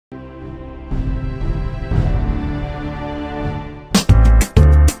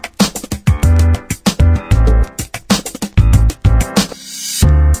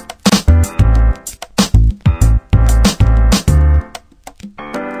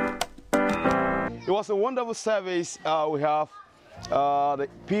It was a wonderful service. We have the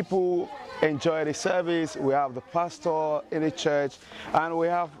people enjoy the service. We have the pastor in the church, and we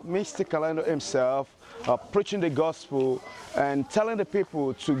have Mr. Kailondo himself preaching the gospel and telling the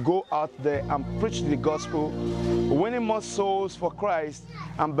people to go out there and preach the gospel, winning more souls for Christ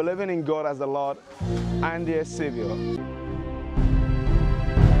and believing in God as the Lord and their Savior.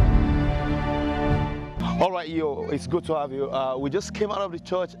 All right, yo, it's good to have you. We just came out of the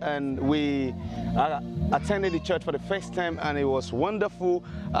church and we attended the church for the first time, and it was wonderful.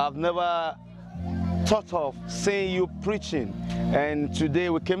 I've never thought of seeing you preaching, and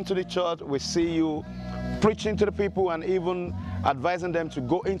today we came to the church. We see you preaching to the people and even advising them to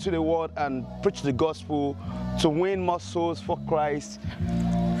go into the world and preach the gospel to win more souls for Christ.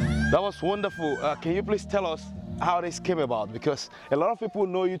 That was wonderful. Can you please tell us how this came about? Because a lot of people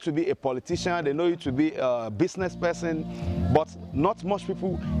know you to be a politician, they know you to be a business person, but not much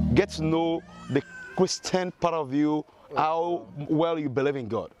people get to know the Christian part of you, how well you believe in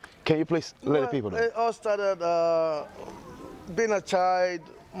God. Can you please let the people know? It all started being a child.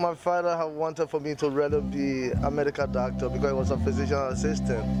 My father had wanted for me to rather be a medical doctor because I was a physician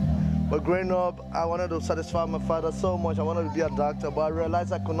assistant. But growing up, I wanted to satisfy my father so much. I wanted to be a doctor, but I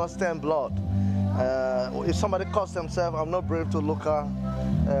realized I could not stand blood. If somebody cuts themselves, I'm not brave to look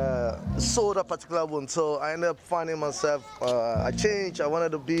at sew that particular wound. So I ended up finding myself, I changed. I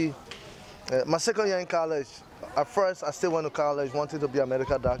wanted to be, my second year in college, at first I still went to college, wanted to be a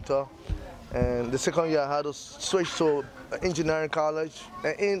medical doctor. And the second year I had to switch to engineering college.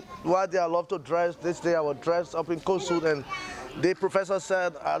 And while there I love to dress, this day I was dressed up in coat suit, and the professor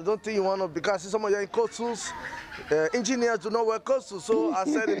said, I don't think you want to, because some of you in coat suits, engineers do not wear coat suits. So I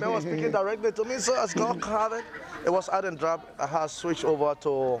said, the man was speaking directly to me, so I got covered. It was add and drop. I had switched over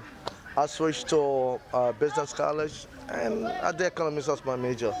to, business college, and I did economics as my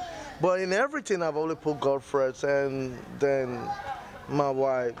major. But in everything, I've only put God first, and then my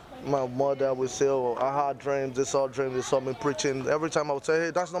wife, my mother would say, oh, I had dreams, they saw me preaching. Every time I would say,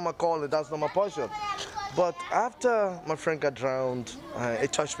 hey, that's not my calling, that's not my passion. But after my friend got drowned,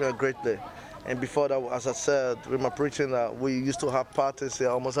 it touched me greatly. And before that, as I said, with my preaching, we used to have parties here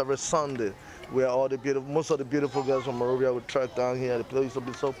almost every Sunday, where most of the beautiful girls from Monrovia would track down here. The place used to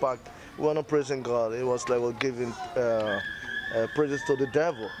be so packed. We were not praising God. It was like we're giving praises to the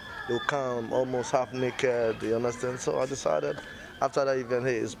devil. They would come almost half naked, you understand? So I decided, after that event,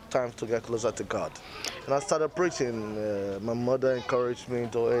 hey, it's time to get closer to God. And I started preaching. My mother encouraged me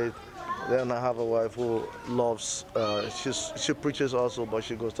to it. Then I have a wife who loves, she preaches also, but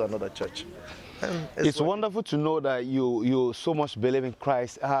she goes to another church. And it's wonderful to know that you so much believe in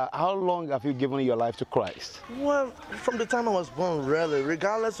Christ. How long have you given your life to Christ? Well, from the time I was born, really.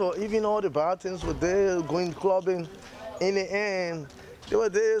 Regardless of even all the bad things were there, going clubbing, in the end, there were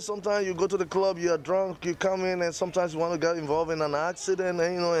days, sometimes you go to the club, you are drunk, you come in, and sometimes you want to get involved in an accident,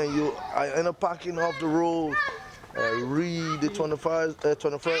 and, and I end up parking off the road, read the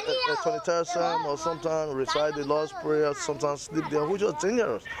 23rd Psalm, or sometimes recite the Lord's Prayer, sometimes sleep there, which was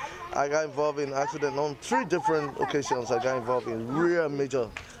dangerous. I got involved in accident on 3 different occasions. I got involved in real major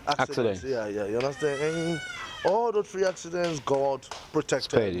accidents. Yeah, you understand? And all the 3 accidents, God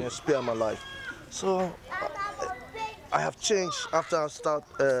protected me and spared my life. So I have changed after I start.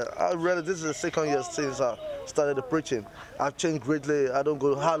 This is the second year since I started the preaching. I've changed greatly. I don't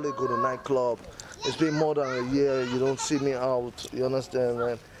hardly go to nightclub. It's been more than a year. You don't see me out. You understand,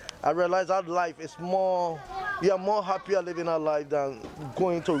 man? I realize that life is more. You are more happier living our life than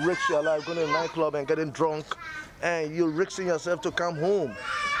going to risk your life, going to a nightclub and getting drunk, and you're risking yourself to come home.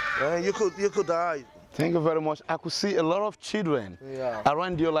 And you could die. Thank you very much. I could see a lot of children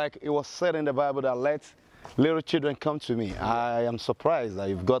around you, like it was said in the Bible that let little children come to me. I am surprised that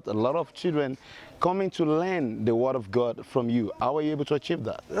you've got a lot of children coming to learn the Word of God from you. How were you able to achieve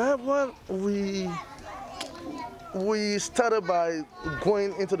that? Well, we started by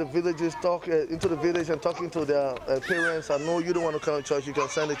going into the villages, into the village and talking to their parents. I know you don't want to come to church, you can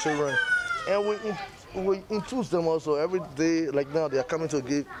send the children. And we infuse them also every day. Like now, they are coming to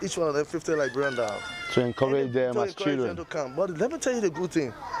give each one of them 50 Liberian dollars. To encourage them as children. To come. But let me tell you the good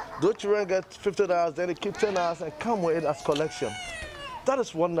thing. Those children get $50, then they keep $10 and come with it as collection. That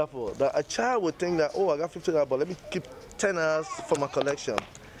is wonderful. That a child would think that, oh, I got $50, but let me keep $10 for my collection.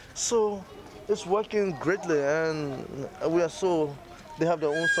 So it's working greatly, and they have their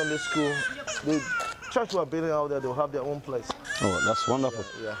own Sunday school. The church we are building out there, they'll have their own place. Oh, that's wonderful.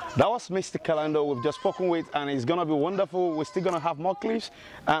 Yeah. That was Mr. Kailondo we've just spoken with, and it's going to be wonderful. We're still going to have more clips,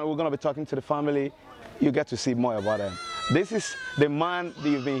 and we're going to be talking to the family. You get to see more about them. This is the man that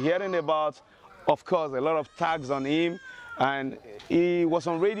you've been hearing about. Of course, a lot of tags on him, and he was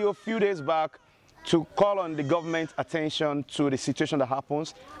on radio a few days back to call on the government's attention to the situation that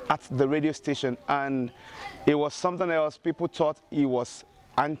happens at the radio station, and it was something else. People thought he was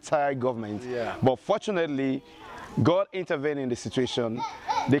anti-government, but fortunately God intervened in the situation.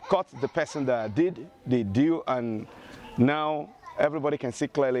 They caught the person that did the deal, and now everybody can see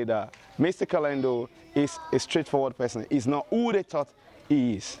clearly that Mr. Kailondo is a straightforward person. He's not who they thought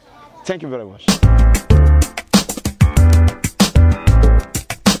he is. Thank you very much.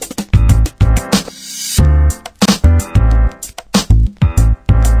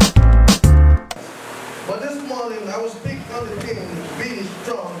 I will speak on the theme, being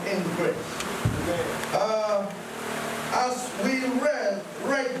strong in grace. As we read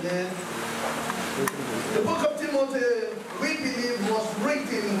the book of Timothy, we believe was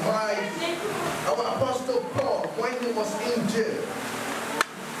written by our Apostle Paul when he was in jail.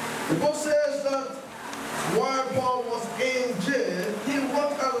 The book says that while Paul was in jail, he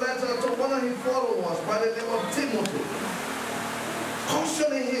wrote a letter to one of his followers by the name of Timothy,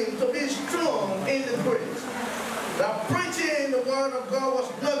 cautioning him to be strong in the grace. That preaching the word of God was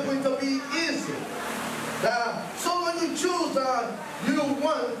not going to be easy. That so when you choose that you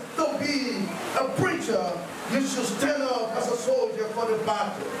want to be a preacher, you should stand up as a soldier for the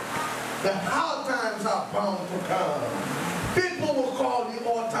battle. The hard times are bound to come. People will call you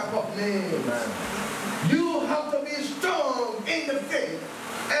all type of names. You have to be strong in the faith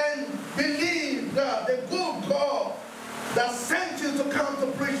and believe that the good God that sent you to come to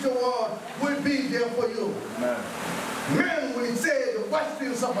preach the word will be there for you. Men will say the worst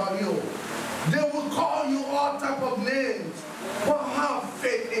things about you. They will call you all type of names. But have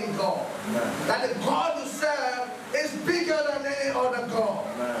faith in God. That the God you serve is bigger than any other God.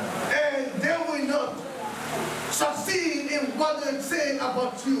 And they will not succeed in what they're saying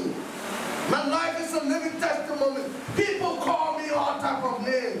about you. My life is a living testimony. People call me all type of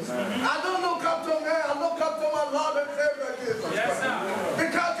names. I don't look up to men, I look up to my Lord and Savior Jesus Christ.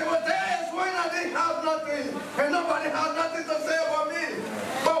 Because there were days when I didn't have nothing and nobody had nothing to say about me.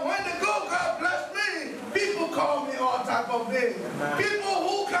 But when the good God blessed me, people call me all type of names. People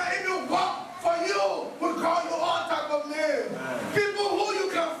who can even walk for you will call you all type of names. People who you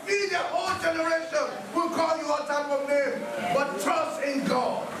can feed their whole generation will call you all type of names. But trust in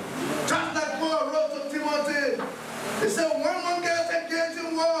God. Just like Paul wrote to Timothy, he said, when one gets engaged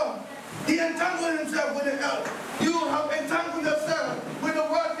in war, he entangled himself with the hell. You have entangled yourself with the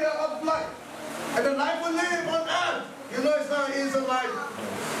warfare of life. And the life we live on earth, you know it's not easy life.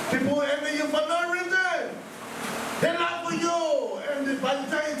 People envy you for no reason. They lie for you, and by the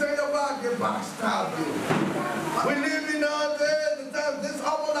time you turn your back, they backstab you. We live in our days, this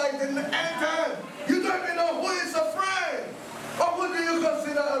almost like in the end time. You don't even know who is afraid. Or who do you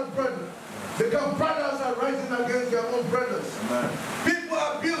consider a brother? Because brothers are rising against their own brothers. People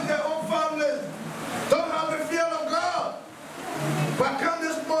abuse their own families. Don't have the fear of God. But I come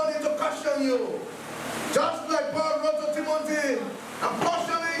this morning to caution you. Just like Paul wrote to Timothy, I'm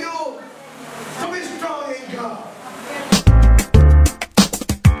cautioning you to be strong in God.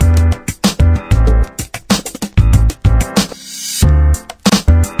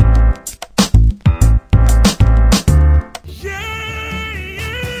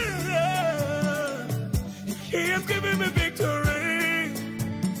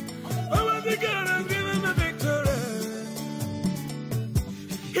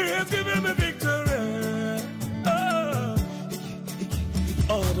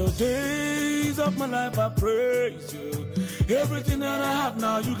 Days of my life I praise you. Everything that I have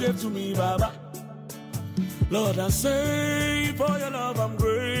now you gave to me, Baba. Lord, I say for your love I'm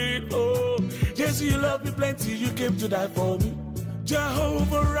grateful. Yes, you love me plenty, you came to die for me.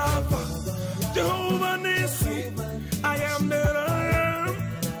 Jehovah Rapha, Jehovah Nissi, I am that I am.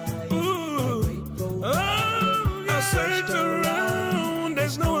 Ooh. Oh, I searched around,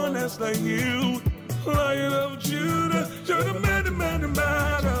 there's no one else like you. Lion of Judah, you're the man, the man, the man.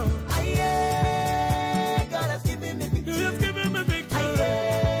 God has given me victory. He has given me victory.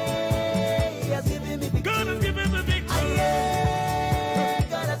 He has given me victory. God has given me victory.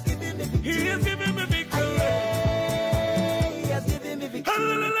 God has given me victory. He has given me victory. He has given me victory.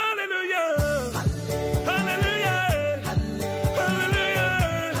 Hallelujah.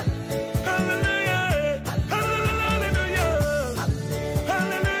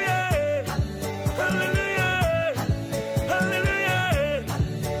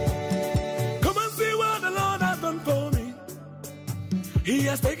 He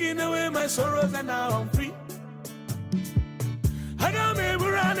has taken away my sorrows and now I'm free. I got my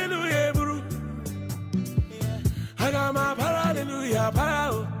hallelujah, bro. I got my hallelujah,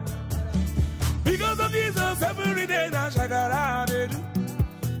 power. Because of Jesus, every day that I got out.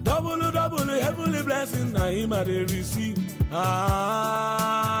 Double, heavenly blessing I him I dey receive.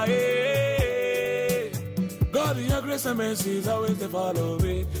 Ah, yeah. God, in your grace and mercy is always to follow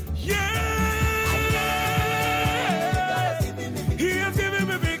me. Yeah. He has given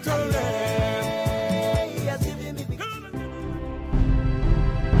me victory. He has given me victory.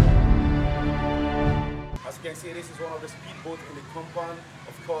 As you can see, this is one of the speedboats in the compound.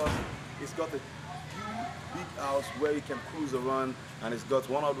 Of course, it's got a big house where you can cruise around, and it's got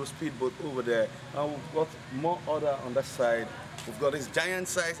one of those speedboats over there. And we've got more other on that side. We've got this giant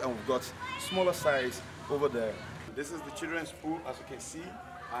size and we've got smaller size over there. This is the children's pool, as you can see,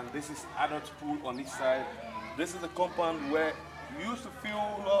 and this is adult pool on this side. This is the compound where we used to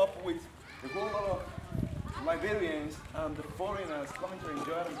fill up with a whole lot of Liberians and the foreigners coming to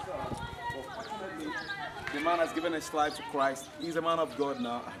enjoy themselves. But fortunately, the man has given his life to Christ. He's a man of God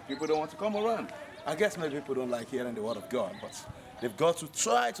now. People don't want to come around. I guess maybe people don't like hearing the word of God, but they've got to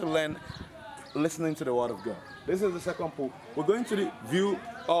try to learn listening to the word of God. This is the second pool. We're going to the view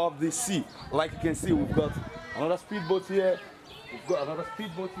of the sea. Like you can see, we've got another speedboat here. We've got another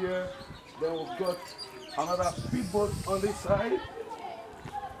speedboat here. Then we've got another speedboat on this side.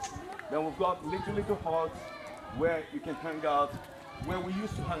 Then we've got little huts where you can hang out, where we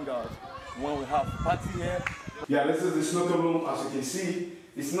used to hang out when we have party here. Yeah, this is the snooker room. As you can see,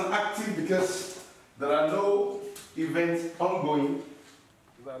 it's not active because there are no events ongoing.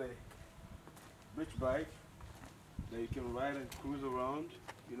 Is that a rich bike that you can ride and cruise around,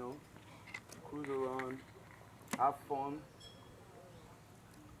 you know, cruise around, have fun.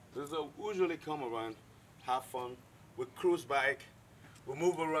 Those are usually come around, have fun. We cruise bike, we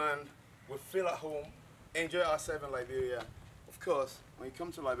move around, we feel at home, enjoy ourselves in Liberia. Of course, when you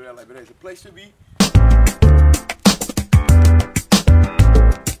come to Liberia, Liberia is a place to be.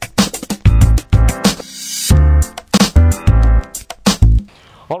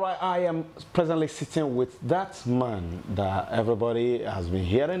 All right, I am presently sitting with that man that everybody has been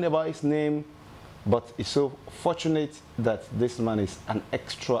hearing about his name, but it's so fortunate that this man is an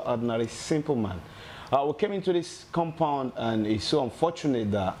extraordinary simple man. We came into this compound and it's so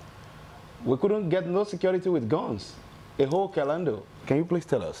unfortunate that we couldn't get no security with guns. A whole Kailondo. Can you please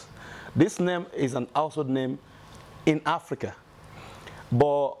tell us? This name is an household name in Africa.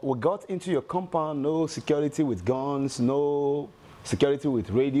 But we got into your compound, no security with guns, no security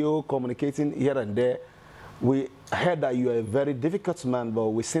with radio, communicating here and there. We heard that you are a very difficult man, but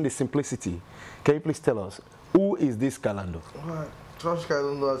we've seen the simplicity. Can you please tell us, who is this Kailondo? George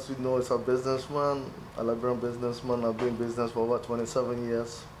Kailondo, as you know, is a businessman, a Liberian businessman. I've been in business for over 27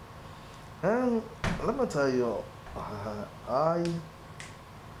 years. And let me tell you, I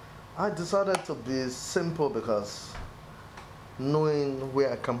decided to be simple because knowing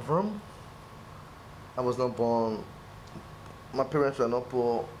where I come from, I was not born, my parents were not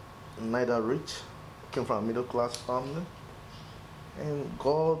poor, neither rich, came from a middle class family. And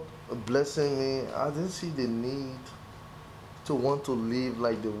God blessing me, I didn't see the need to want to live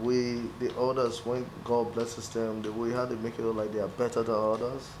like the way the others, when God blesses them, the way how they make it look like they are better than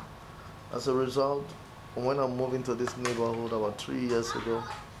others. As a result, when I moved into this neighborhood about 3 years ago,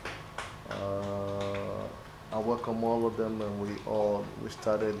 I welcome all of them and we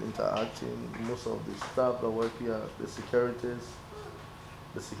started interacting. Most of the staff that work here, the securities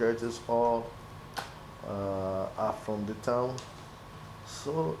all are from the town.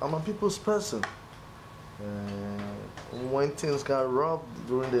 So I'm a people's person. When things got rough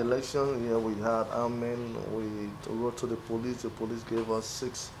during the election, yeah, we had armed men. We wrote to the police. The police gave us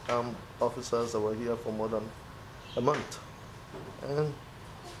 6 armed officers that were here for more than a month. And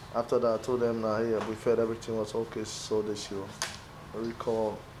after that, I told them, nah, yeah, we felt everything was okay, so they should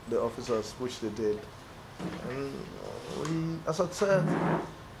recall the officers, which they did. And we, as I said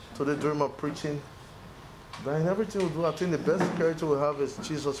today during my preaching, that in everything we do, I think the best security we have is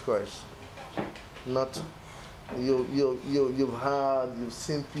Jesus Christ. Not you've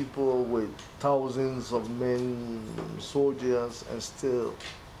seen people with thousands of men, soldiers, and still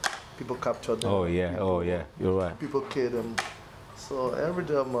people capture them. Oh yeah, you're right. People kill them. So every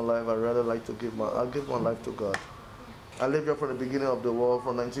day of my life, I rather like to give my life to God. I lived here from the beginning of the war,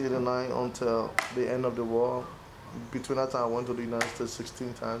 from 1989 until the end of the war. Between that time, I went to the United States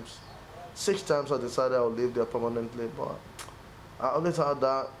 16 times. 6 times I decided I would live there permanently, but I always had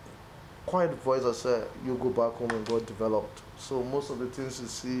that quiet voice that said, you go back home and God developed. So most of the things you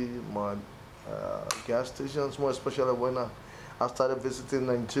see, my gas stations, more especially when I started visiting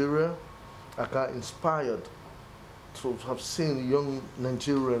Nigeria, I got inspired to have seen young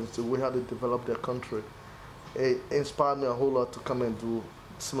Nigerians, the way how they develop their country. It inspired me a whole lot to come and do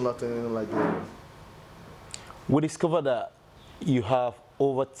similar things in Liberia. We discovered that you have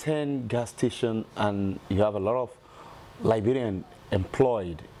over 10 gas stations and you have a lot of Liberian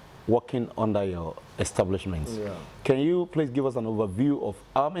employed working under your establishments. Yeah. Can you please give us an overview of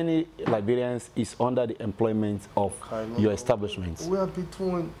how many Liberians is under the employment of your establishments? We are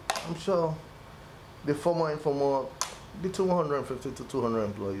between, I'm sure, the former and informal, between 150 to 200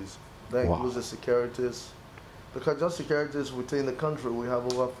 employees. That includes the securities. Because just securities within the country, we have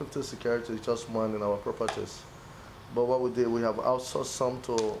over 50 securities just manning our properties. But what we did, we have outsourced some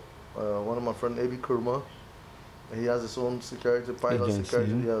to one of my friends, Abi Kurma. He has his own security, pilot agency.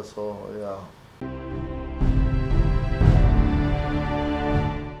 security, yeah, so yeah.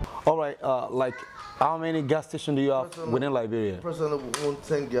 All right, like how many gas stations do you have within Liberia? Presently, we own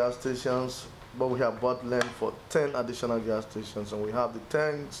 10 gas stations, but we have bought land for 10 additional gas stations, and we have the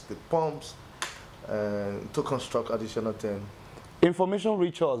tanks, the pumps, and to construct additional 10. Information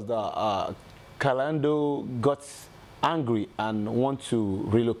reached us that Kailondo got angry and want to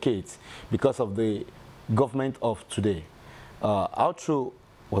relocate because of the government of today. How true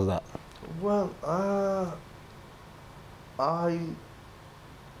was that? Well, I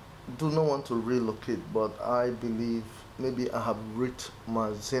do not want to relocate, but I believe maybe I have reached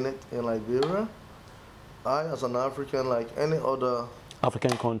my zenith in Liberia. I, as an African, like any other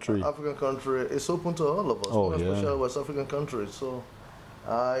African country, it's open to all of us, especially West African countries. So,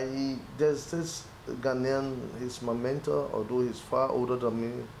 there's this Ghanaian, he's my mentor, although he's far older than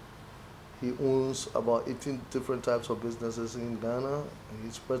me. He owns about 18 different types of businesses in Ghana.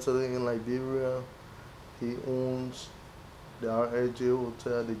 He's president in Liberia. He owns the RAJ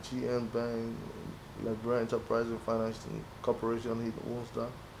Hotel, the GN Bank, Liberian Enterprise and Finance Corporation. He owns that.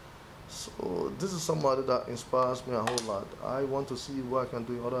 So this is somebody that inspires me a whole lot. I want to see what I can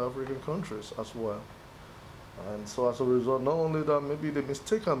do in other African countries as well. And so as a result, not only that, maybe the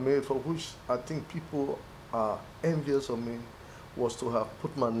mistake I made, for which I think people are envious of me, was to have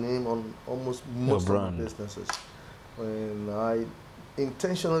put my name on almost most of the businesses. And I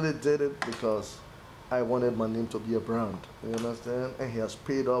intentionally did it because I wanted my name to be a brand, you understand? And he has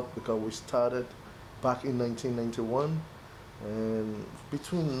paid off because we started back in 1991. And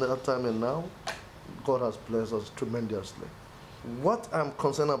between that time and now, God has blessed us tremendously. What I'm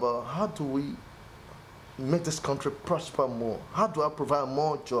concerned about, how do we make this country prosper more? How do I provide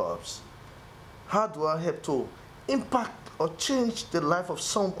more jobs? How do I help to impact or change the life of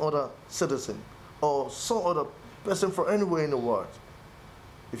some other citizen or some other person from anywhere in the world?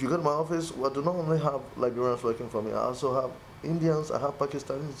 If you go to my office, I do not only have Liberians working for me, I also have Indians, I have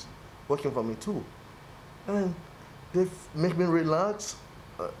Pakistanis working for me too. And they make me relax.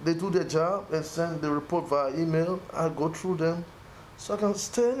 They do their job and send the report via email. I go through them so I can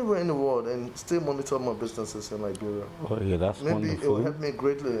stay anywhere in the world and still monitor my businesses in Liberia. Oh yeah, that's maybe wonderful. It will help me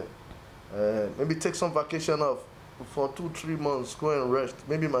greatly. Maybe take some vacation off for 2-3 months, go and rest.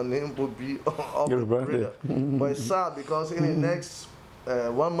 Maybe my name would be off the radar. But it's sad because in the next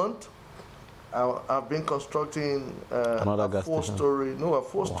 1 month, I've been constructing a four-story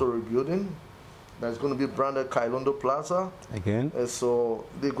building that's going to be branded Kailondo Plaza. Again? And so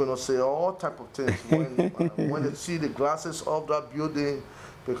they're going to say all type of things when they see the glasses of that building,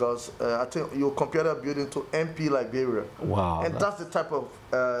 because I think you compare that building to MP Liberia. Wow. And that's the type of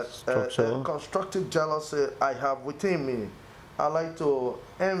constructive jealousy I have within me. I like to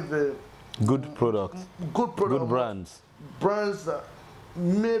envy good products, good brands. Brands that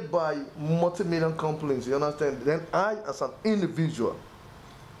made by multi-million companies, you understand? Then I, as an individual,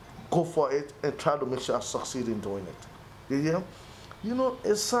 go for it and try to make sure I succeed in doing it. You hear? You know,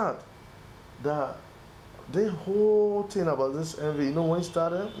 it's sad that the whole thing about this envy, you know, when it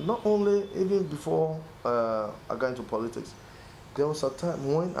started, not only even before I got into politics, there was a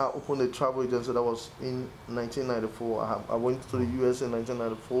time when I opened a travel agency that was in 1994. I went to the US in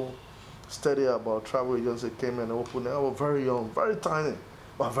 1994, studied about travel agency, came and opened it. I was very young, very tiny,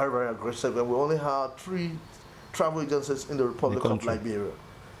 but very, very aggressive. And we only had 3 travel agencies in the Republic of Liberia.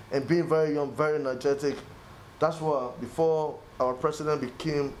 And being very young, very energetic, that's why before our president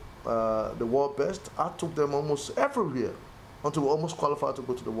became the world best, I took them almost everywhere until we almost qualified to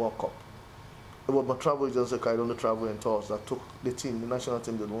go to the World Cup. It was my travel agency, Kailondo Travel and Tours, that took the team, the national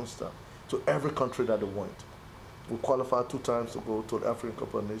team, the Lone Star, to every country that they went. We qualified 2 times to go to the African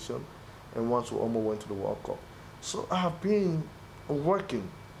Cup of Nations, and once we almost went to the World Cup. So I have been working,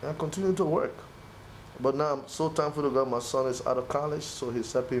 and I continue to work. But now I'm so thankful to God, my son is out of college, so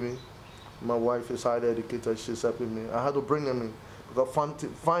he's helping me. My wife is highly educated, she's helping me. I had to bring them in, because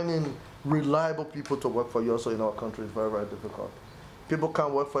finding reliable people to work for you also in our country is very, very difficult. People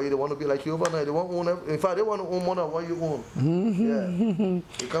can't work for you, they want to be like you overnight. They want to own in fact, they want to own more than what you own. Yeah.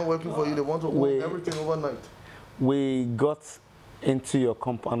 They can't work for you, they want to own everything overnight. We got into your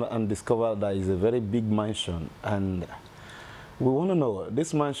compound and discovered that it's a very big mansion. And we want to know,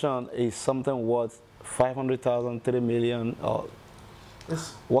 this mansion is something worth 500,000, 3 million, or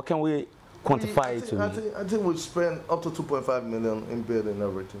what can we quantify it to? I think we spend up to 2.5 million in bed and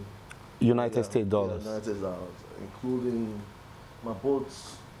everything. United States dollars. United States dollars, including my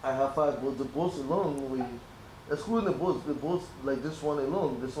boats. I have 5 boats. The boats alone, excluding the boats like this one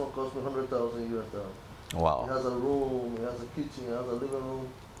alone, this one cost me 100,000 US dollars. Wow. It has a room, it has a kitchen, it has a living room.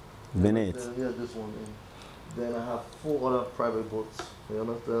 Beneath. Yeah, this one. Then I have 4 other private boats. You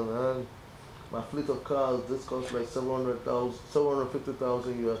understand? And my fleet of cars, this costs like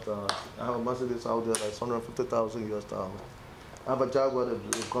 750,000 US dollars. I have a Mercedes out there that's 150,000 US dollars. I have a Jaguar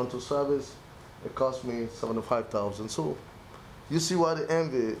that's gone to service. It cost me 75,000. So you see why they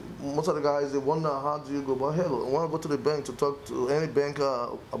envy. Most of the guys, they wonder, how do you go? But hell, when I go to the bank to talk to any banker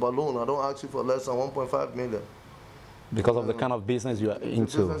about loan, I don't ask you for less than 1.5 million. Because of the kind of business you are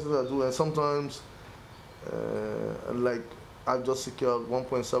into. The businesses I do, and sometimes, like, I've just secured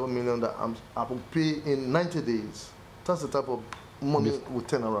 1.7 million that I will pay in 90 days. That's the type of money we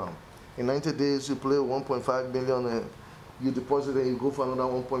turn around. In 90 days, you play 1.5 million, and you deposit it, and you go for another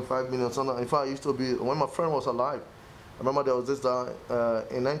 1.5 million. So in fact, I used to be, when my friend was alive, I remember there was this guy,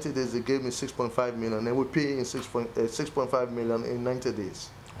 in 90 days, they gave me 6.5 million, and we pay in 6.5 million in 90 days.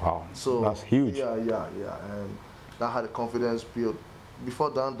 Wow, so that's huge. Yeah. And that had a confidence built.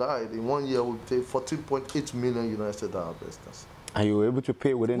 Before Dan died, in 1 year, we paid 14.8 million United States dollar business. And you were able to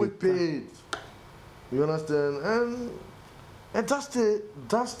pay within we paid. You understand? And that's the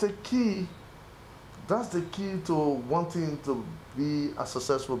key. That's the key to wanting to be a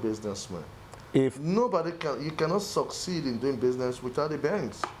successful businessman. If nobody you cannot succeed in doing business without the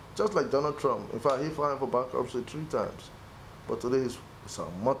banks. Just like Donald Trump. In fact, he filed for bankruptcy 3 times. But today he's a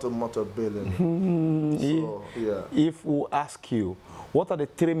multi-billion. So, yeah. If we ask you, what are the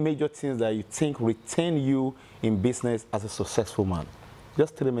 3 major things that you think retain you in business as a successful man?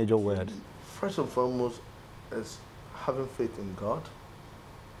 Just 3 major words. First and foremost is having faith in God.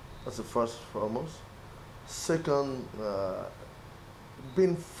 That's the first and foremost. Second,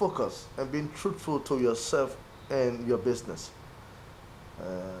 being focused and being truthful to yourself and your business.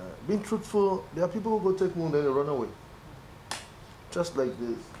 Being truthful, there are people who go take money and they run away. Just like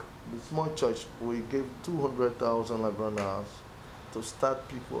this, the small church, we gave 200,000 Liberians to start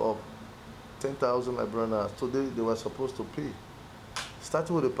people up. 10,000 Liberians. Today they were supposed to pay.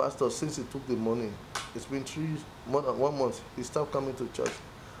 Starting with the pastor, since he took the money, it's been more than 1 month. He stopped coming to church.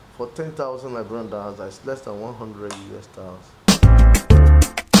 For 10,000 Liberian dollars, that's less than 100 US dollars.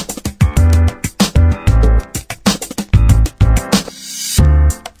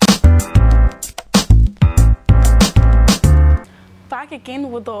 Back again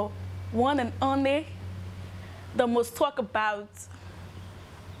with the one and only, the most talked about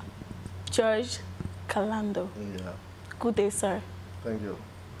George Kailondo. Yeah. Good day, sir. Thank you.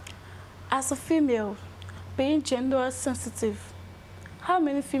 As a female, being gender sensitive, how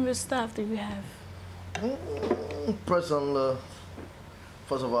many female staff do you have? Personally,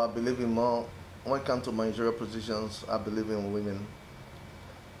 first of all, I believe in more. When it comes to managerial positions, I believe in women.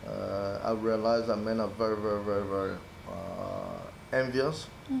 I realize that men are very, very, very, very envious.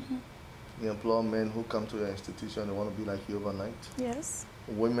 You employ men who come to your institution, they want to be like you overnight. Yes.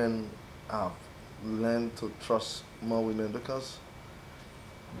 Women have learned to trust more women because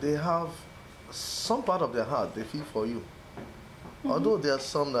they have some part of their heart, they feel for you. Although there are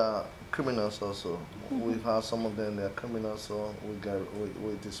some that are criminals also. We've had some of them, they are criminals, so we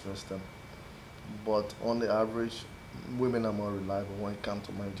dismiss them. But on the average, women are more reliable when it comes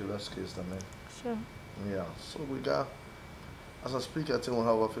to managerial skills than men. Sure. Yeah, so we got, as I speak, I think we have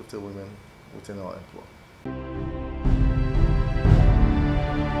over 50 women within our employ.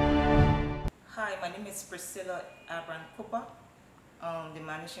 Hi, my name is Priscilla Abram Cooper. I'm the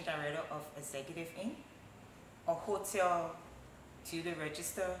Managing Director of Executive Inn, a hotel to the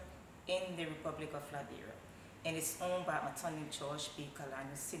register in the Republic of Liberia, and it's owned by Attorney George B.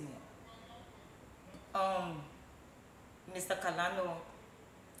 Kailondo Sr. Mr. Kailondo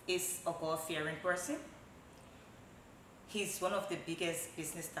is a God-fearing person. He's one of the biggest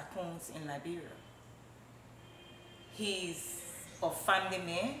business tycoons in Liberia. He's a family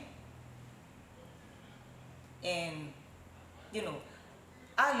man, and you know,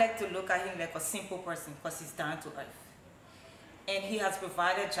 I like to look at him like a simple person because he's down to earth. And he has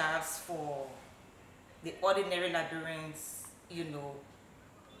provided jobs for the ordinary Liberians, you know,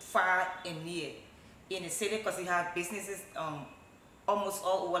 far and near in the city, because he has businesses almost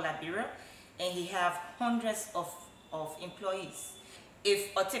all over Liberia, and he have hundreds of employees.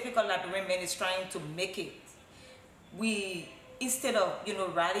 If a typical Liberian man is trying to make it, we instead of, you know,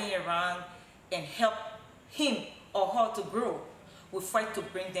 riding around and help him or her to grow, we fight to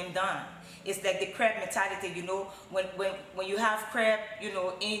bring them down. It's like the crab mentality, you know, when you have crab, you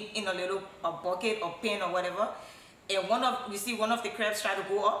know, in a little bucket or pan or whatever, and you see one of the crabs try to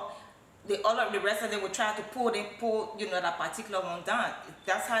go up, all of the rest of them will try to pull, you know, that particular one down.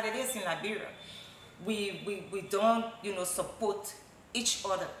 That's how it is in Liberia. We don't, you know, support each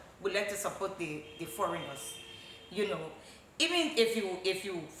other. We like to support the foreigners, you know. Even if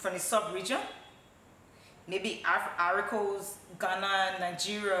you from the sub-region, maybe Aricos, Ghana,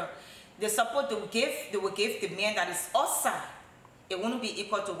 Nigeria, the support they will give the man that is outside. It won't be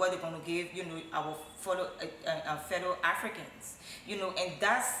equal to what they're going to give, you know, our fellow Africans, you know. And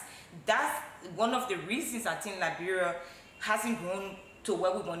that's one of the reasons I think Liberia hasn't grown to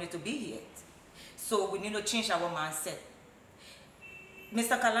where we want it to be yet. So we need to change our mindset.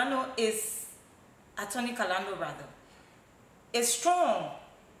 Mr. Kailondo Attorney Kailondo rather, is strong,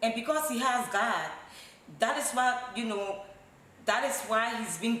 and because he has God, that is why, you know, that is why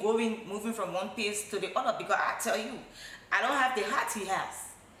he's been moving from one pace to the other. Because I tell you, I don't have the heart he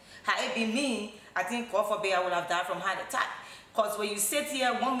has. Had it been me, I think, God forbid, I would have died from heart attack. Because when you sit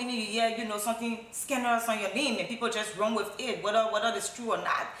here, 1 minute you hear, you know, something scandalous on your name, and people just run with it, whether it's true or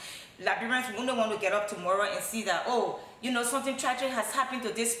not. Liberians wouldn't want to get up tomorrow and see that, oh, you know, something tragic has happened to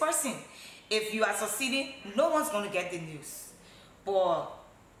this person. If you are succeeding, no one's going to get the news. But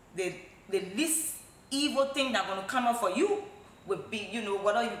the least evil thing that's going to come up for you would be, you know,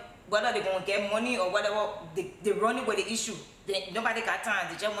 whether they're going to get money or whatever, they're running with the issue. Nobody got time.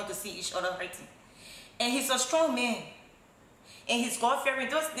 They just want to see each other hurting. And he's a strong man. And he's God-fearing.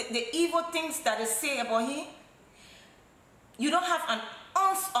 The evil things that they say about him, you don't have an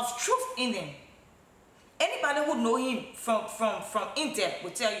ounce of truth in them. Anybody who know him from in-depth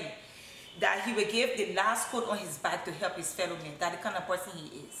will tell you that he will give the last coat on his back to help his fellow men. That's the kind of person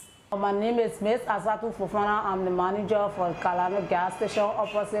he is. My name is Miss Asatu Fofana. I'm the manager for Kailondo gas station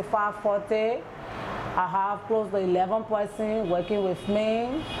opposite 540. I have close to 11 persons working with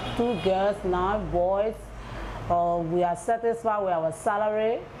me, 2 girls, 9 boys. We are satisfied with our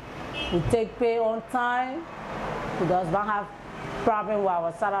salary. We take pay on time. We does not have problem with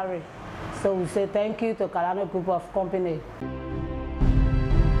our salary. So we say thank you to Kailondo Group of Company.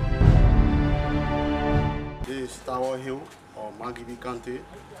 This is Tower Hill or Magibi Kante.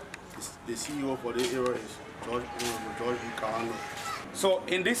 The CEO for the area is George Kailondo. So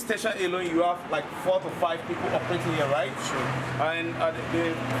in this station alone, you have like 4 to 5 people operating here, right? Sure. And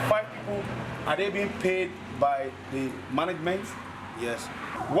the 5 people, are they being paid by the management? Yes.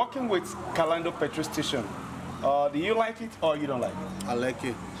 Working with Kailondo petrol station, do you like it or you don't like it? I like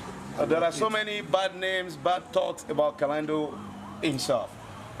it. There are so many bad names, bad talks about Kailondo himself.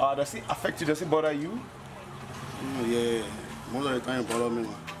 Does it affect you? Does it bother you? Yeah, most of the time it bothers me.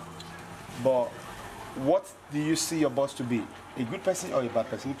 But what do you see your boss to be? A good person or a bad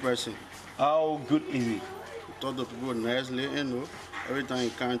person? Good person. How good is he? Talk to people nicely, you know. Every time you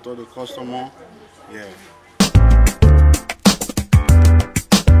can talk to the customer, yeah.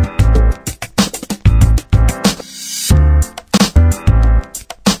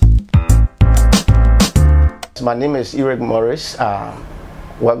 My name is Eric Morris. I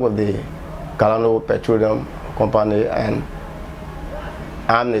work with the Kailondo Petroleum Company, and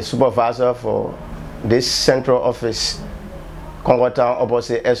I'm the supervisor for this central office, Congo Town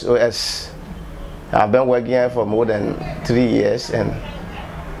opposite SOS. I've been working here for more than 3 years, and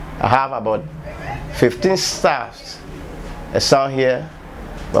I have about 15 staffs assigned here,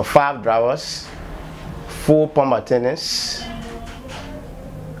 about 5 drivers, 4 pump attendants,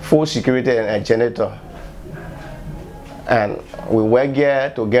 4 security and a janitor. And we work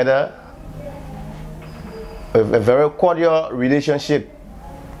here together with a very cordial relationship.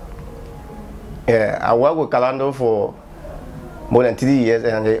 I work with Kailondo for more than 3 years,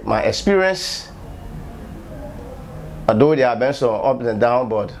 and my experience, although there have been some ups and downs,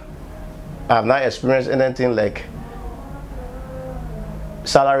 but I have not experienced anything like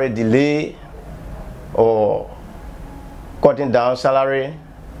salary delay or cutting down salary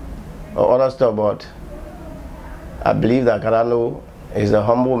or other stuff. But I believe that Kailondo is a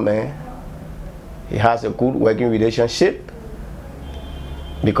humble man. He has a good working relationship,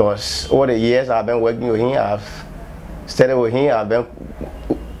 because over the years I've been working with him, I've studied with him, I've been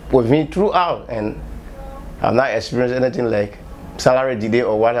with him throughout, and I've not experienced anything like salary delay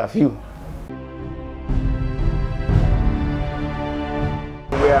or what have you.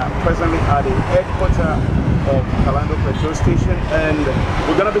 We are presently at the headquarters of Kailondo petrol station, and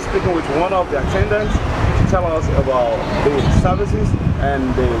we're going to be speaking with one of the attendants to tell us about the services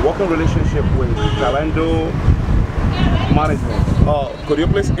and the working relationship with Kailondo management. Could you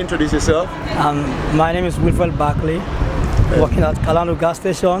please introduce yourself? My name is Wilfred Barkley, working at Kailondo gas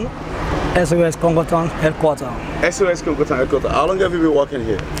station, SOS Congoton headquarters. SOS Congoton headquarters. How long have you been working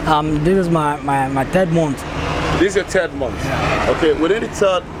here? This is my third month. This is your third month? Yeah. Okay, within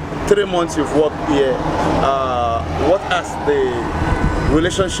the 3 months you've worked here, what has the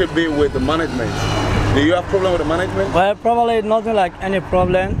relationship been with the management? Do you have problem with the management? Well, probably nothing like any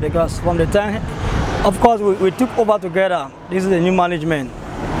problem, because from the time, of course, we took over together. This is the new management.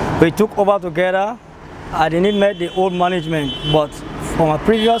 We took over together. I didn't meet the old management, but from a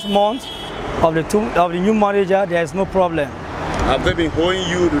previous month of the new manager, there is no problem. Have they been owing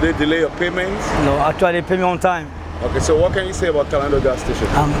you? Do they delay your payments? No, actually they pay me on time. Okay, so what can you say about Kailondo gas station?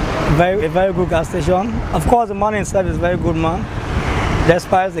 A very good gas station. Of course, the man himself is very good man.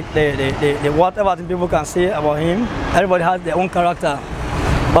 Despite the whatever people can say about him, everybody has their own character.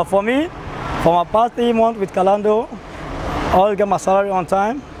 But for me, for my past 3 months with Kailondo, I always get my salary on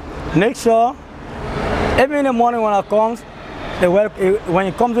time. Make sure, even in the morning when I come, when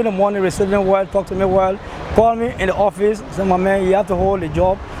he comes in the morning, receive me well, talk to me well, call me in the office, say, my man, you have to hold the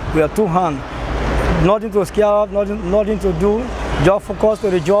job with 2 hands. Nothing to scare up, nothing to do, just focus to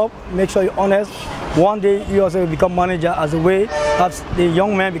the job, make sure you're honest. One day you also will become manager, as a way as the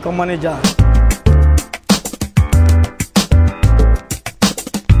young man become manager.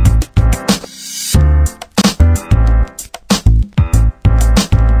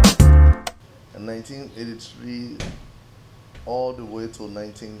 In 1983, all the way to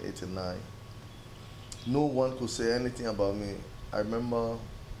 1989, no one could say anything about me. I remember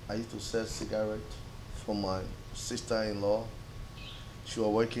I used to sell cigarettes for my sister-in-law. She was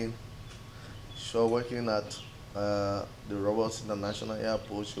working at the Roberts International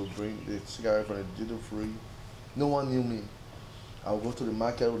Airport. She would bring the cigarette from the duty-free. No one knew me. I would go to the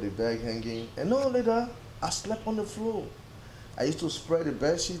market with the bag hanging, and no later, I slept on the floor. I used to spread the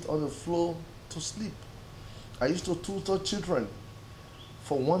bed sheet on the floor to sleep. I used to tutor children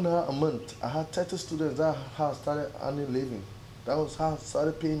for $1 a month. I had 30 students. That's how I started earning living. That was how I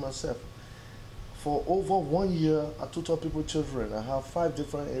started paying myself. For over 1 year, I tutored people children. I have 5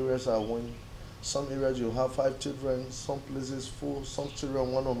 different areas I went. Some areas you have 5 children, some places 4, some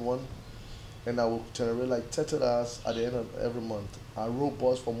children one-on-one. And I will generate like $30 at the end of every month. I rode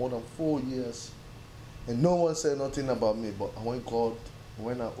bus for more than 4 years. And no one said nothing about me, but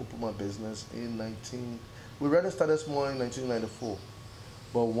when I opened my business in we already started small in 1994.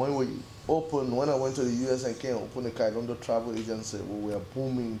 But when I went to the US and came and opened the Kailondo travel agency, we were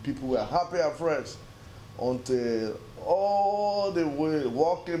booming. People were happy at first until all the way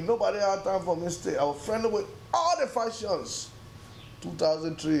walking. Nobody had time for mistake. I was friendly with all the fashions.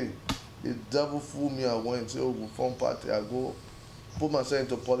 2003, the devil fooled me. I went to a fun party. I go put myself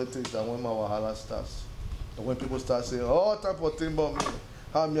into politics, and when my wahala starts. And when people start saying all type of things about me,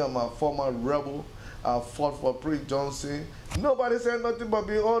 how me and my former rebel, I fought for Prince Johnson. Nobody said nothing but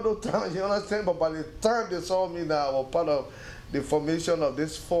me all the time, you understand? But by the time they saw me now, I was part of the formation of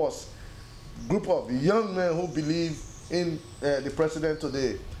this force, group of young men who believe in the president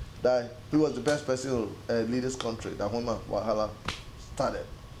today, that he was the best person to lead this country, that when my wahala started.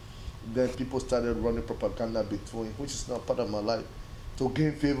 Then people started running propaganda between, which is not part of my life, to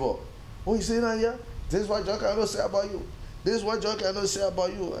gain favor. Oh, you see that here? This is what John cannot say about you. This is what John cannot say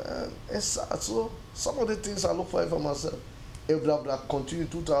about you. And it's sad. So some of the things I look for myself. If that continue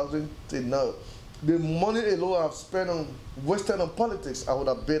 2000 till now, the money alone I've spent on wasted on politics, I would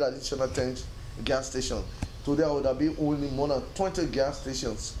have built additional 10 gas stations. Today I would have been only more than 20 gas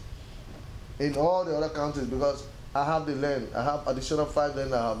stations in all the other countries, because I have the land. I have additional 5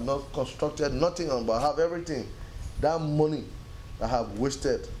 land I have not constructed nothing on, but I have everything. That money I have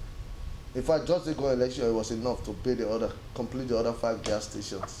wasted. If I just did go election, it was enough to pay complete the other 5 gas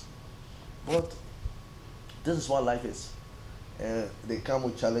stations. But this is what life is. They come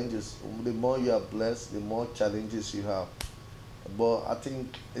with challenges. The more you are blessed, the more challenges you have. But I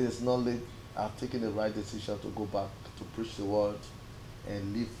think it is not late. I've taken the right decision to go back to preach the word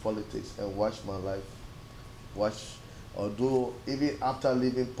and leave politics and watch my life. Although even after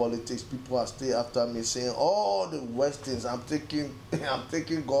leaving politics, people are still after me saying all the worst things. I'm taking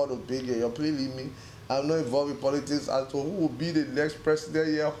God to beg you. Please leave me. I'm not involved in politics as to who will be the next president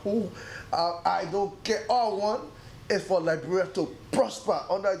here. I don't care. All I want is for Liberia to prosper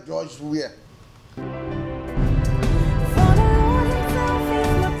under George Weah.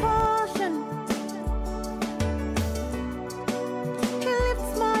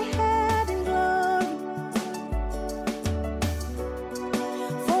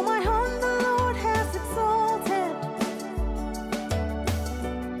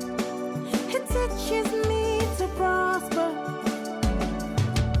 Teaches me to prosper.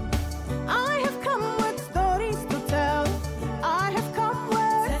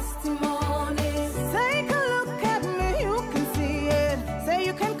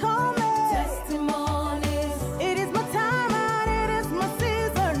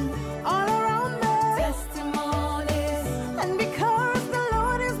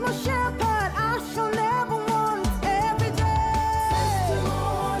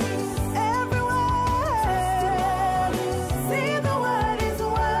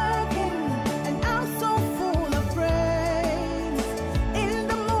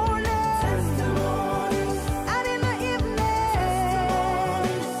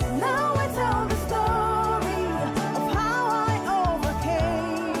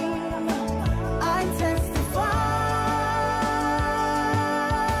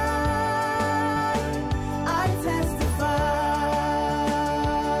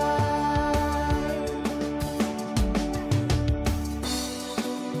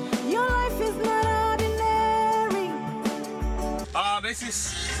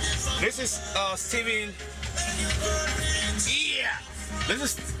 this is Steven. Yeah.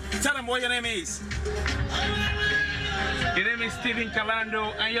 Tell them what your name is. Your name is Steven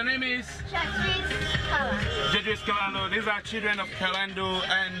Kailondo, and your name is? Judges Kailondo. These are children of Kailondo,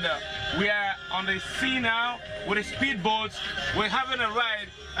 and we are on the sea now with the speedboats. We're having a ride,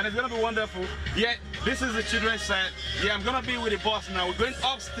 and it's going to be wonderful. Yeah, this is the children's side. Yeah, I'm going to be with the boss now. We're going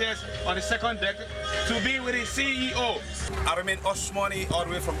upstairs on the second deck to be with the CEO. I remain Oshmoney, all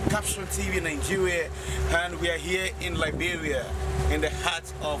the way from Caption TV, Nigeria, and we are here in Liberia, in the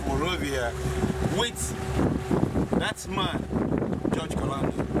heart of Monrovia, with that man, George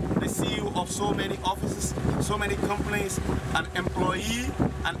Kailondo, the CEO of so many offices, so many companies, an employee,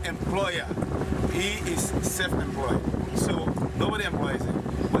 an employer. He is self-employed, so nobody employs him,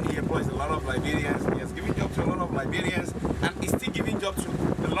 but he employs a lot of Liberians. He has given job to a lot of Liberians, and he's still giving job to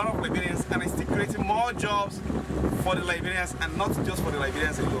a lot of Liberians, and he's still creating more jobs for the Liberians, and not just for the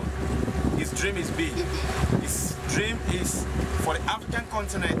Liberians alone. His dream is big. His dream is for the African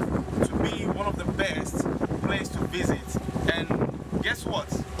continent to be one of the best places to visit. And guess what?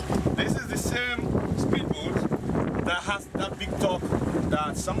 This is the same speedboat that has that big talk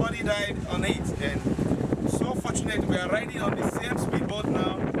that somebody died on it. And so fortunate we are riding on the same speedboat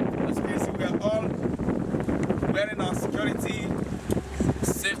now. As you can see, we are all wearing our security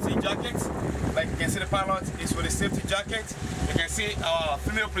safety jackets. Like you can see, the pilot is with a safety jacket. You can see our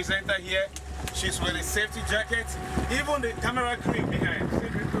female presenter here. She's wearing a safety jacket. Even the camera crew behind. See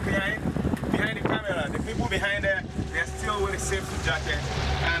the people behind the camera. The people behind there, they're still wearing a safety jacket.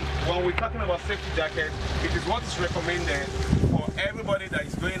 And when we're talking about safety jacket, it is what is recommended for everybody that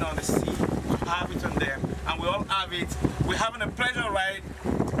is going on the sea. We have it on them, and we all have it. We're having a pleasure ride.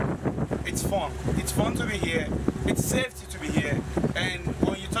 It's fun. It's fun to be here. It's safety to be here. And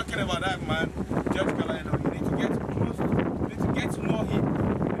when you're talking about that man, George Kailondo, you need to get close to him. You need to get to know him.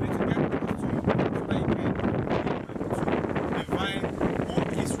 You need to get close to him so that you can be able to define who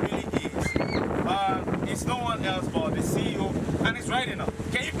he really is. It's no one else but the CEO, and he's riding us.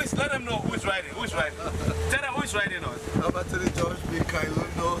 Can you please let them know who's riding? Who's riding? Tell them who's riding us. I'm actually George B.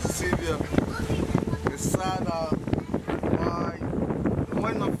 Kailondo, Sylvia. It's sad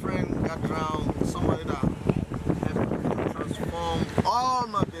when my friend got drowned, somebody that helped transform all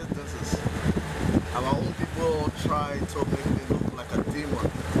my businesses. Our own people try to make me look like a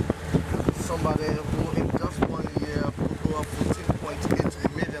demon. Somebody who in just 1 year put over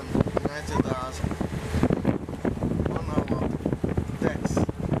 $14.8 million United dollars on our decks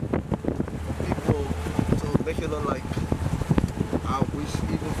for people to make it look like I wish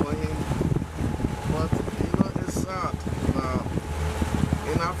even for him. But you know, it's sad.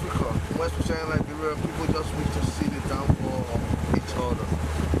 In Africa, especially in Liberia, people just wish to see the downfall of each other.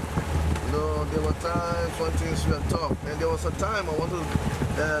 You know, there were times when things were tough, and there was a time I wanted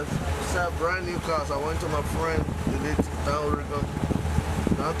to sell brand new cars. I went to my friend, the late down Oregon.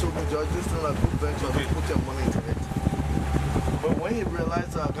 Now told me, George, this thing like good venture, don't put your money into it. But when he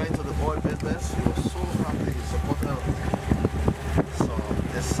realized I got into the oil business, he was so happy, he supported us. So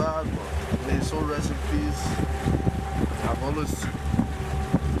it's sad, but may his soul rest in peace. I've always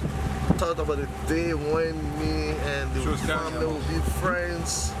thought about the day when me and the family will be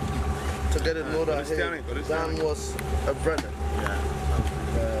friends to get to know that Dan was a brother.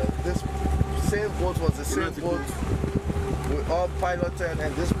 Yeah. This same boat was the same boat we all piloted,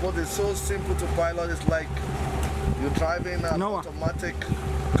 and this boat is so simple to pilot. It's like you're driving an automatic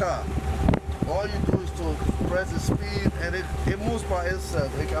car. All you do is to press the speed, and it moves by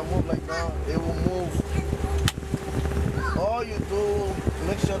itself. It can move like now, it will move. All you do,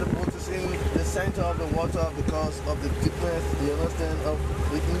 make sure the boat is in the center of the water because of the deepness, you understand, of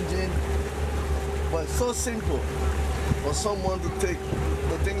the engine. But it's so simple for someone to take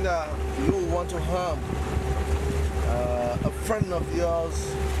the thing that you want to harm a friend of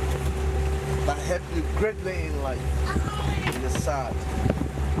yours that helped you greatly in life. It is sad.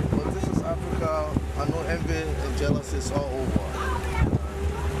 But this is Africa. I know envy and jealousy is all over.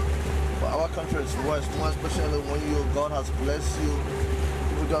 Our country is worse, more especially when God has blessed you.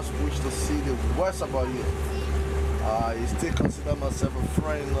 People just wish to see the worst about you. I still consider myself a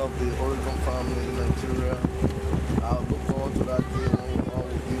friend of the Oregon family in Nigeria. I look forward to that day when we all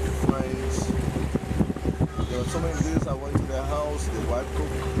will be friends. There were so many days I went to their house, the wife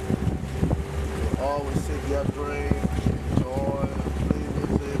cooked. They always sit there, drink, enjoy, play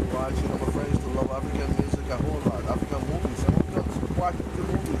music, watch. You know, my friends to love African music a whole lot, African movies. And we just watch the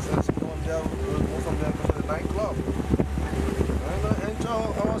movies and sit on there, most of them go to the nightclub. And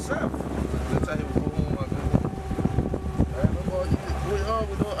enjoy ourselves. Later he will go home and go home. And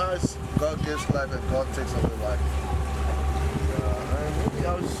we don't ask, God gives life and God takes away life. Maybe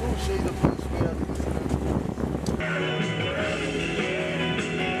I'll soon show you the place where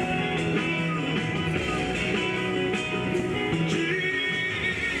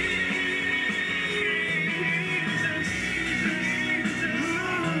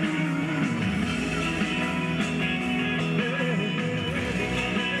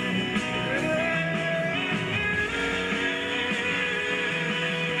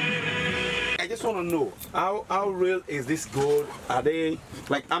I just want to know how real is this gold? Are they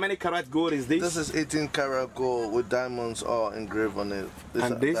like how many karat gold is this? This is 18 karat gold with diamonds all engraved on it.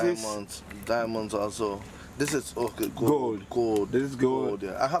 And this diamonds, diamonds also. This is okay, gold. Gold. This is gold.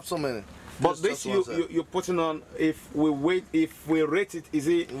 Yeah, I have so many. But this you're putting on. If we rate it, is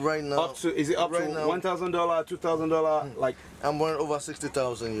it right now? Up to $1,000, $2,000? Like I'm wearing over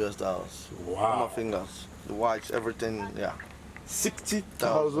 $60,000 US dollars. Wow. On my fingers, the watch, everything. Yeah.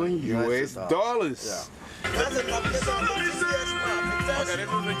 $60,000 US dollars. Yeah. That's a navigation GPS map. Okay,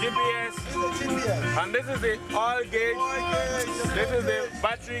 this is the GPS. This is the GPS. And this is the oil gauge. This is the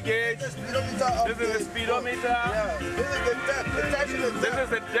battery gauge. This is the speedometer. Yeah. This is the depth. This is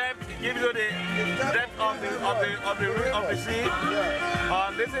the depth. It gives you the depth of the sea. Yeah.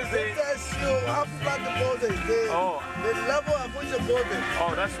 This is the. It tells you how flat the boat is. The level at which the boat is.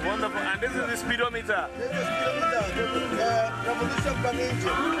 Oh, that's wonderful. And this is the speedometer. This is the speedometer. The revolution per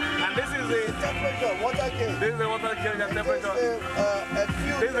engine. And this is the temperature, water gauge. This is the water gauge and temperature.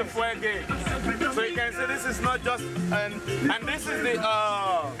 This is the fuel gauge. So you can see this is not just and this is the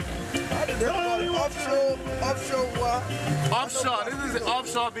offshore. This is the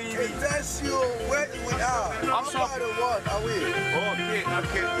offshore baby. It tells you where we are. Offshore. How far the world are we?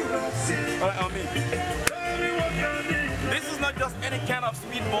 Okay. This is not just any kind of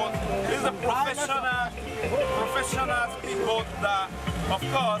speedboat. This is a professional speedboat that, of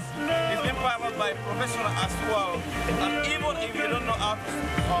course, is being piloted by professionals as well. And even if you don't know how to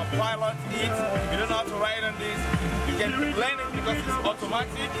pilot it, you don't know how to ride on this, you can learn it because it's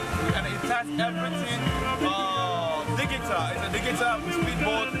automatic and it has everything digital. It's a digital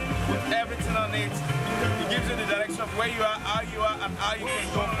speedboat with everything on it. It gives you the direction of where you are, and how you can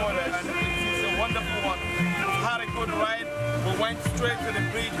go further. And it's a wonderful one. We've had a good ride. We went straight to the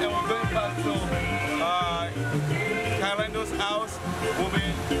bridge and we're going back to Kailondo's house. We'll be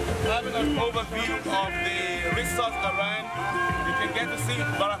having an overview of the resort around. You can get to see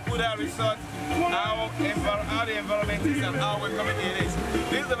Barracuda Resort, how the environment is and how welcoming it is.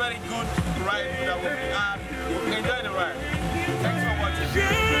 This is a very good ride that we've had. Enjoy the ride. Thanks for watching.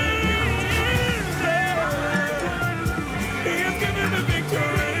 He has given the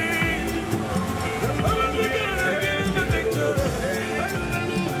victory.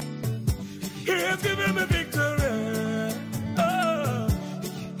 He has given me victory.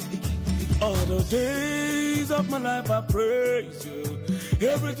 All the days of my life I praise you.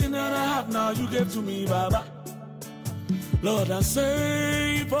 Everything that I have now you gave to me, Baba. Lord, I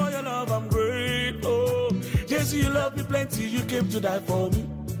say for your love I'm grateful. Yes, you love me plenty, you came to die for me.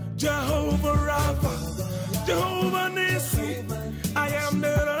 Jehovah Rapha, Jehovah Nissi, I am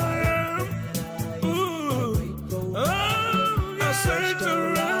that I am. Ooh. Oh, I searched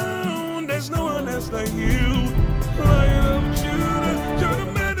around, there's no one else like you. Lion of Judah, you're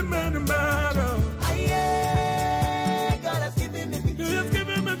the man. God has given me victory. He has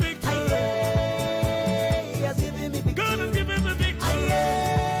given me victory. He has given me victory. God has given me victory.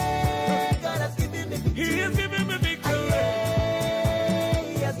 God has given me victory. He has given me victory.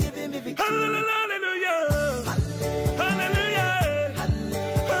 He has given me victory. Hallelujah. Hallelujah.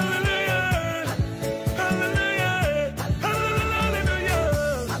 Hallelujah. Hallelujah.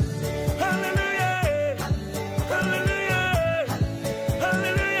 Hallelujah.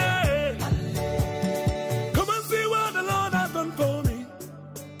 Hallelujah. Come and see what the Lord has done for me.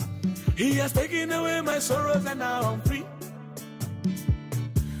 He has taken away my sorrows and now I'm free.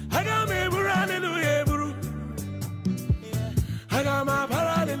 I got me hallelujah, bro. I got my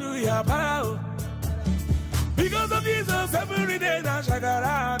hallelujah, power. Because of Jesus, every day that I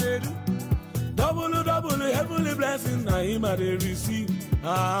got double heavenly blessings, now him I receive.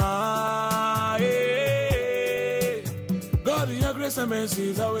 Ah, yeah. God, in your grace and mercy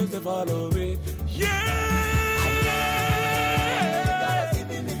is always to follow me. Yeah.